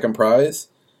safari. Second prize,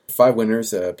 5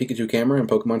 winners, a Pikachu camera and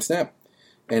Pokemon Snap.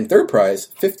 And third prize,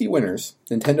 50 winners,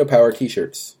 Nintendo Power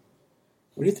t-shirts.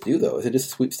 What do you have to do, though? Is it just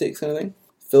a sweepstakes kind of thing?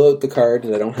 Fill out the card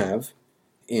that I don't have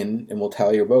and we'll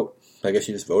tally your vote. I guess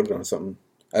you just voted on something.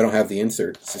 I don't have the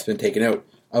insert. It's just been taken out.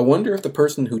 I wonder if the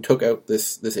person who took out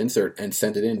this insert and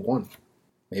sent it in won.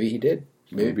 Maybe he did.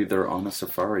 Maybe they're on a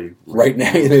safari Right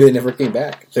now, maybe they never came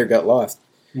back. They got lost.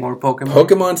 More Pokemon.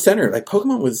 Pokemon Center. Like,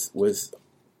 Pokemon was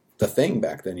the thing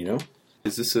back then, you know?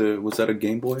 Was that a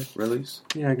Game Boy release?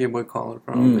 Yeah, Game Boy Color,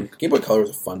 probably. Game Boy Color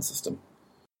was a fun system.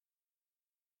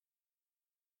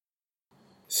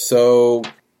 So,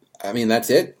 I mean, that's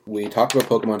it. We talked about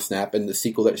Pokemon Snap and the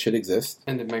sequel that should exist.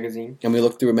 And the magazine. And we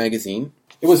looked through a magazine.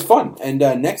 It was fun. And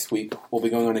next week, we'll be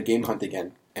going on a game hunt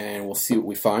again. And we'll see what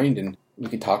we find. And we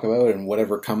can talk about it and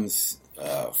whatever comes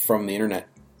from the internet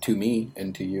to me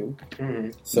and to you.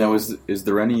 Mm-hmm. So, now, is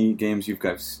there any games you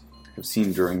guys have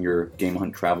seen during your game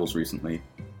hunt travels recently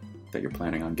that you're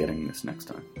planning on getting this next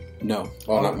time? no.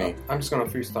 Well, not me. I'm just going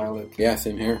to freestyle it. Yeah,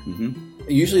 same here. Mm-hmm.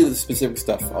 Usually the specific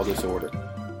stuff I'll just order.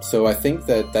 So I think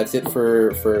that's it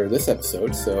for this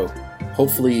episode. So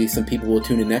hopefully some people will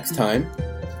tune in next time.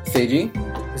 Seiji?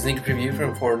 Sneak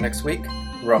preview for next week.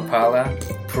 Rapala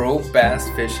Pro Bass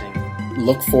Fishing.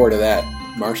 Look forward to that.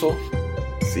 Marshall?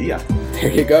 See ya.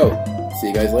 There you go. See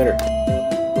you guys later.